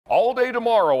all day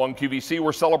tomorrow on QVC.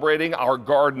 We're celebrating our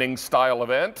gardening style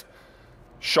event.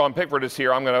 Sean Pickford is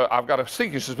here. I've got a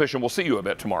sneaking suspicion we'll see you a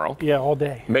bit tomorrow. Yeah, all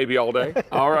day. Maybe all day.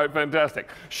 All right, fantastic.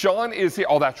 Sean is here.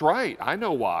 Oh, that's right. I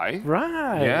know why.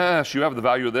 Right. Yes, you have the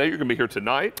value of the day. You're going to be here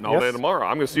tonight and all day tomorrow.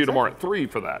 I'm going to see you tomorrow at 3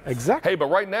 for that. Exactly. Hey, but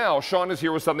right now, Sean is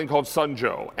here with something called Sun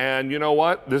Joe. And you know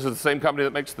what? This is the same company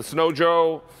that makes the Snow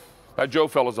Joe. That Joe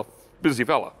fella's a busy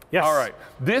fella. Yes. All right.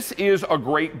 This is a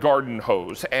great garden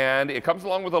hose, and it comes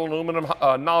along with an aluminum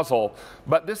nozzle,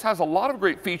 but this has a lot of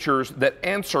great features that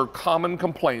answer common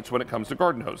complaints when it comes to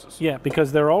garden hoses. Yeah,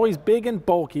 because they're always big and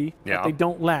bulky, but they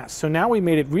don't last. So now we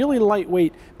made it really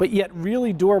lightweight, but yet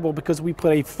really durable because we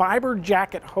put a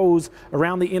FiberJacket hose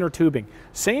around the inner tubing.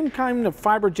 Same kind of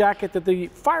FiberJacket that the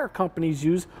fire companies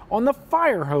use on the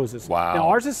fire hoses. Wow. Now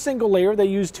ours is single layer. They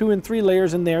use 2 and 3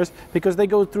 layers in theirs because they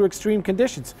go through extreme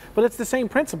conditions. But it's the same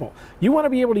principle. You want to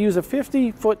be able to use a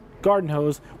 50-foot garden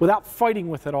hose without fighting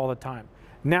with it all the time.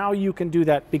 Now you can do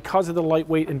that because of the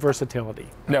lightweight and versatility.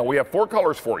 Now we have 4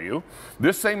 colors for you.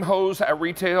 This same hose at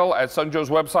retail at Sun Joe's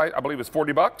website, I believe is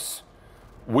 $40.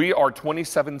 We are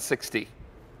 $27.60,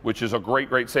 which is a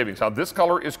great savings. Now this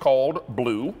color is called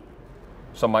blue.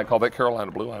 Some might call that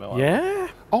Carolina blue, I know. Yeah.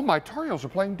 Oh, my Tar Heels are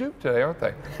playing Duke today, aren't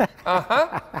they?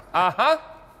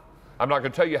 I'm not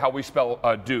going to tell you how we spell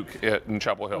Duke in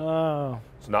Chapel Hill. Oh.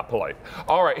 It's not polite.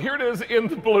 All right, here it is in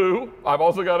the blue. I've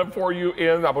also got it for you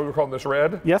in, I believe we're calling this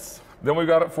red. Yes. Then we've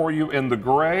got it for you in the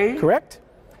gray. Correct.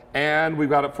 And we've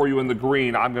got it for you in the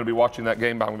green. I'm going to be watching that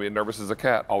game, but I'm going to be nervous as a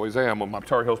cat. Always am when my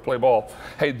Tar Heels play ball.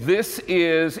 Hey, this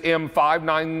is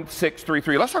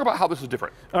M59633. Let's talk about how this is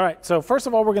different. All right, so first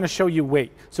of all, we're going to show you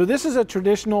weight. So this is a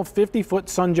traditional 50-foot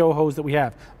Sun Joe hose that we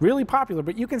have. Really popular,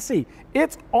 but you can see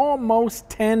it's almost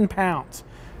 10 pounds.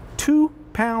 2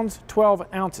 pounds, 12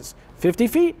 ounces. 50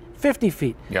 feet, 50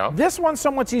 feet. Yeah. This one's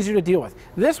so much easier to deal with.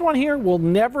 This one here will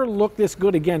never look this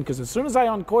good again because as soon as I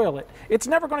uncoil it, it's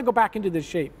never going to go back into this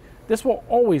shape. This will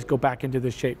always go back into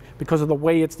this shape because of the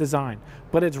way it's designed.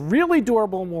 But it's really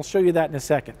durable, and we'll show you that in a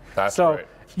second. That's so great.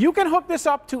 You can hook this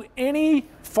up to any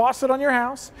faucet on your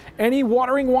house, any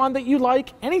watering wand that you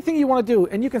like, anything you want to do,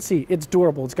 and you can see it's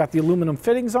durable. It's got the aluminum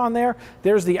fittings on there.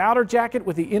 There's the outer jacket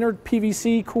with the inner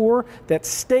PVC core that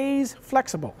stays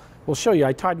flexible. We'll show you.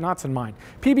 I tied knots in mine.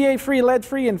 PBA-free,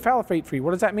 lead-free, and phthalate-free.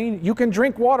 What does that mean? You can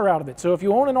drink water out of it. So if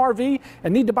you own an RV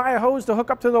and need to buy a hose to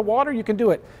hook up to the water, you can do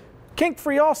it.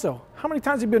 Kink-free also. How many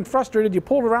times have you been frustrated? You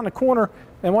pulled around the corner,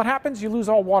 and what happens? You lose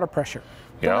all water pressure.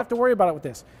 You don't have to worry about it with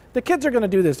this. The kids are going to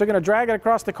do this. They're going to drag it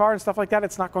across the car and stuff like that.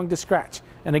 It's not going to scratch.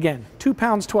 And again, 2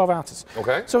 pounds, 12 ounces.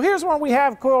 Okay. So here's one we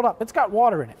have coiled up. It's got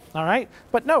water in it, all right?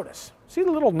 But notice, see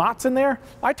the little knots in there?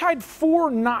 I tied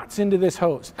 4 knots into this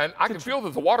hose. And I can feel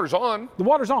that the water's on. The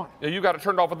water's on. Yeah, you got it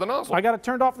turned off with the nozzle. I got it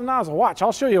turned off the nozzle. Watch,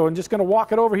 I'll show you. I'm just going to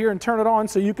walk it over here and turn it on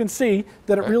so you can see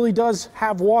that it really does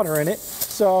have water in it.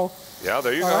 So, yeah,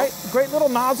 there you go. All right, great little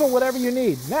nozzle, whatever you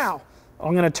need. Now,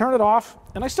 I'm going to turn it off,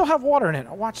 and I still have water in it.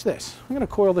 Now, watch this. I'm going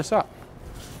to coil this up.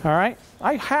 All right,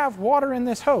 I have water in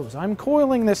this hose. I'm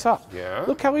coiling this up. Yeah.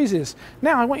 Look how easy it is.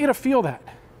 Now, I want you to feel that.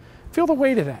 Feel the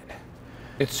weight of that.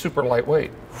 It's super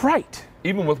lightweight. Right.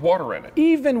 Even with water in it.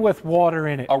 Even with water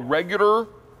in it. A regular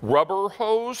rubber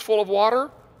hose full of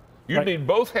water, you'd need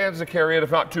both hands to carry it,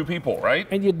 if not 2 people, right?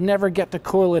 And you'd never get to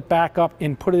coil it back up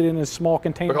and put it in a small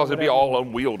container. Because it'd be all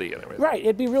unwieldy and everything. Right,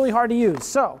 it'd be really hard to use.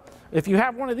 So, if you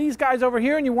have one of these guys over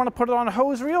here and you want to put it on a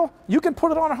hose reel, you can put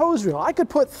it on a hose reel. I could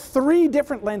put 3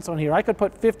 different lengths on here. I could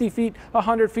put 50 feet,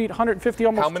 100 feet, 150,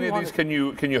 almost 200. How many of these can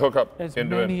you hook up as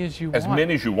into many it? as you as want.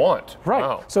 many as you want. Right.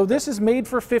 Wow. So this is made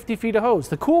for 50 feet of hose.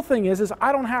 The cool thing is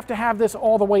I don't have to have this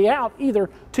all the way out either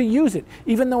to use it.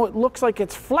 Even though it looks like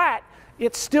it's flat,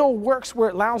 it still works where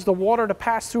it allows the water to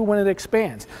pass through when it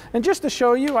expands. And just to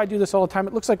show you, I do this all the time.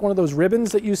 It looks like one of those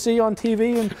ribbons that you see on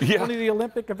TV in one of the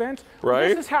Olympic events. Right.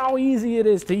 This is how easy it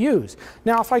is to use.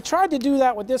 Now, if I tried to do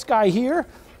that with this guy here,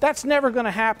 that's never going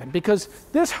to happen because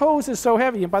this hose is so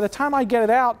heavy, and by the time I get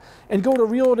it out and go to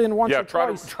reel it in once or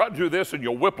twice. Try to do this and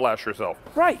you'll whiplash yourself.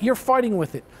 Right, you're fighting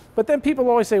with it. But then people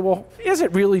always say, well, is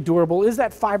it really durable? Is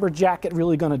that FiberJacket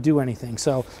really going to do anything?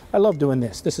 So I love doing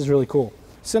this. This is really cool.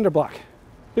 Cinder block.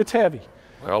 It's heavy.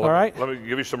 Well, all right. Let me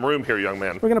give you some room here, young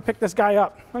man. We're going to pick this guy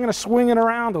up. I'm going to swing it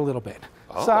around a little bit.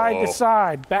 Side to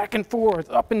side, back and forth,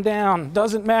 up and down,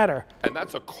 doesn't matter. And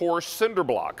that's a coarse cinder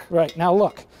block. Right, now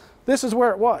look, this is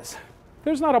where it was.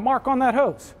 There's not a mark on that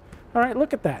hose. All right,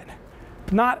 look at that.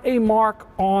 Not a mark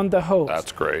on the hose.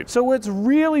 That's great. So it's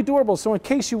really durable. So in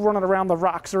case you run it around the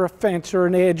rocks or a fence or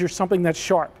an edge or something that's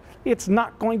sharp, it's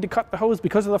not going to cut the hose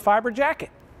because of the FiberJacket.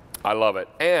 I love it.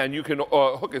 And you can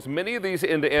hook as many of these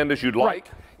end to end as you'd like.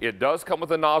 Right. It does come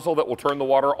with a nozzle that will turn the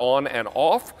water on and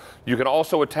off. You can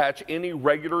also attach any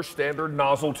regular standard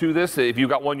nozzle to this. If you've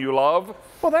got one you love,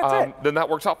 well, that's it. Then that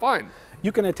works out fine.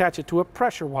 You can attach it to a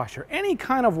pressure washer, any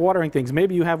kind of watering things.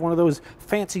 Maybe you have one of those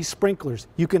fancy sprinklers.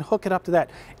 You can hook it up to that.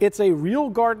 It's a real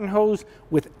garden hose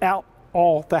without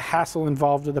all the hassle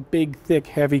involved with a big, thick,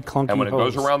 heavy, clunky hose. And when it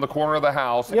goes around the corner of the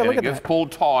house and it gets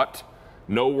pulled taut,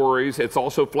 no worries. It's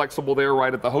also flexible there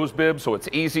right at the hose bib, so it's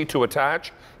easy to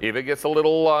attach. If it gets a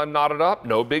little knotted up,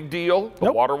 no big deal.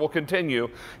 The water will continue.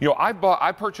 You know,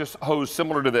 I purchased hose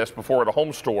similar to this before at a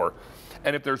home store,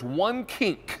 and if there's one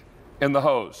kink in the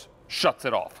hose, shuts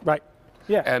it off. Right.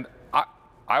 Yeah. And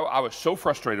I was so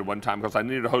frustrated one time because I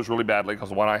needed a hose really badly because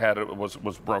the one I had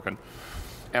was broken.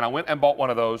 And I went and bought one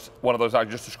of those I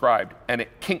just described, and it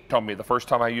kinked on me the first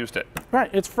time I used it. Right,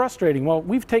 it's frustrating. Well,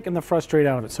 we've taken the frustrate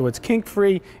out of it. So it's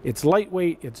kink-free, it's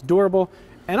lightweight, it's durable,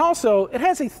 and also it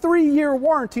has a 3-year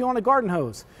warranty on a garden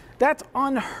hose. That's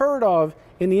unheard of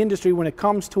in the industry when it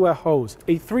comes to a hose.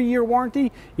 A 3-year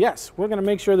warranty, yes, we're gonna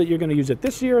make sure that you're gonna use it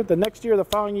this year, the next year, the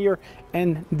following year,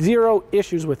 and 0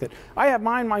 issues with it. I have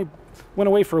mine, went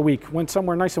away for a week, went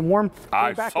somewhere nice and warm.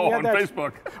 I saw on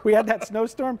Facebook. We had that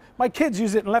snowstorm. My kids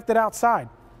used it and left it outside.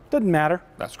 Doesn't matter.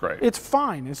 That's great. It's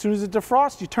fine. As soon as it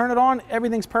defrosts, you turn it on,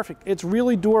 everything's perfect. It's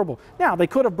really durable. Now, they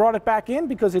could have brought it back in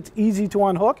because it's easy to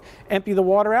unhook, empty the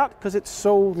water out, because it's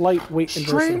so lightweight and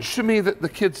versatile. Strange to me that the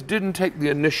kids didn't take the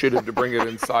initiative to bring it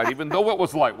inside, even though it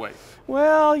was lightweight.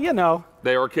 Well, you know.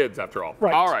 They are kids, after all.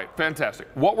 Right. All right, fantastic.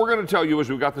 What we're going to tell you is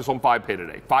we've got this on 5Pay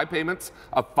today. 5 payments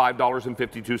of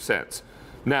 $5.52.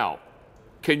 Now,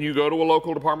 can you go to a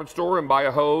local department store and buy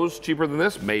a hose cheaper than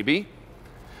this? Maybe.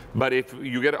 But if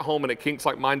you get it home and it kinks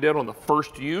like mine did on the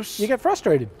first use, you get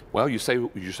frustrated. Well, you say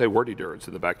wordy-dirts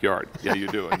in the backyard. Yeah, you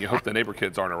do. And you hope the neighbor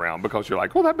kids aren't around because you're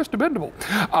like, oh, that Mr. Bendable.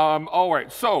 All right,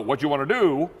 so what you want to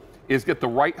do is get the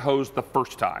right hose the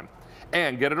first time.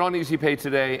 And get it on Easy Pay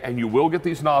today, and you will get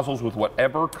these nozzles with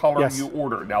whatever color you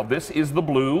order. Now, this is the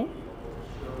blue.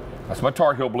 That's my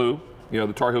Tar Heel blue. You know,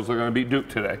 the Tar Heels are going to beat Duke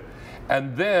today.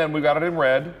 And then we got it in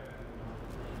red.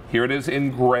 Here it is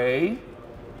in gray.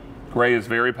 Gray is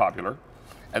very popular.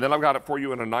 And then I've got it for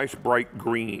you in a nice bright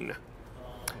green.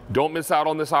 Don't miss out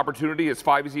on this opportunity. It's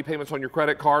 5 easy payments on your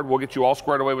credit card. We'll get you all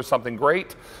squared away with something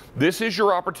great. This is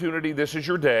your opportunity. This is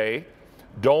your day.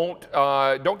 Don't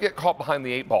get caught behind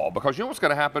the 8 ball, because you know what's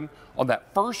going to happen on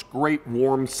that first great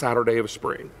warm Saturday of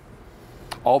spring?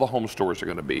 All the home stores are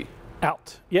going to be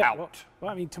out. Yeah. Out. Well,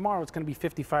 I mean, tomorrow it's going to be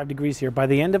 55 degrees here. By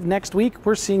the end of next week,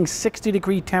 we're seeing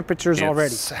 60-degree temperatures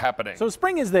already. It's happening. So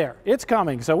spring is there. It's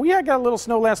coming. So we had got a little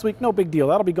snow last week. No big deal.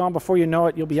 That'll be gone before you know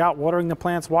it. You'll be out watering the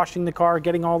plants, washing the car,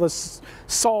 getting all this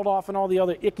salt off and all the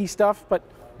other icky stuff. But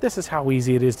this is how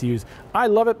easy it is to use. I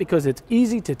love it because it's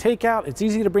easy to take out. It's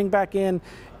easy to bring back in.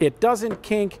 It doesn't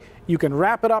kink. You can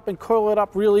wrap it up and coil it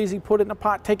up real easy, put it in a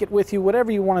pot, take it with you,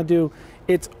 whatever you want to do.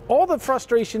 It's all the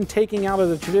frustration taking out of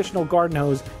the traditional garden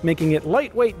hose, making it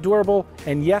lightweight, durable,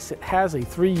 and yes, it has a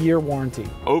 3-year warranty.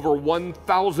 Over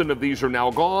 1,000 of these are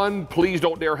now gone. Please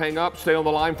don't dare hang up. Stay on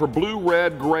the line for blue,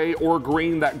 red, gray, or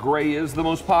green. That gray is the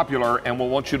most popular, and we'll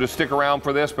want you to stick around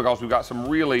for this because we've got some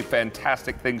really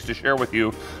fantastic things to share with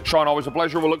you. Sean, always a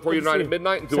pleasure. We'll look for you tonight at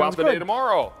midnight and throughout the day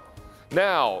tomorrow.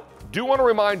 Now, do want to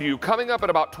remind you, coming up in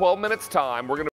about 12 minutes time, we're going to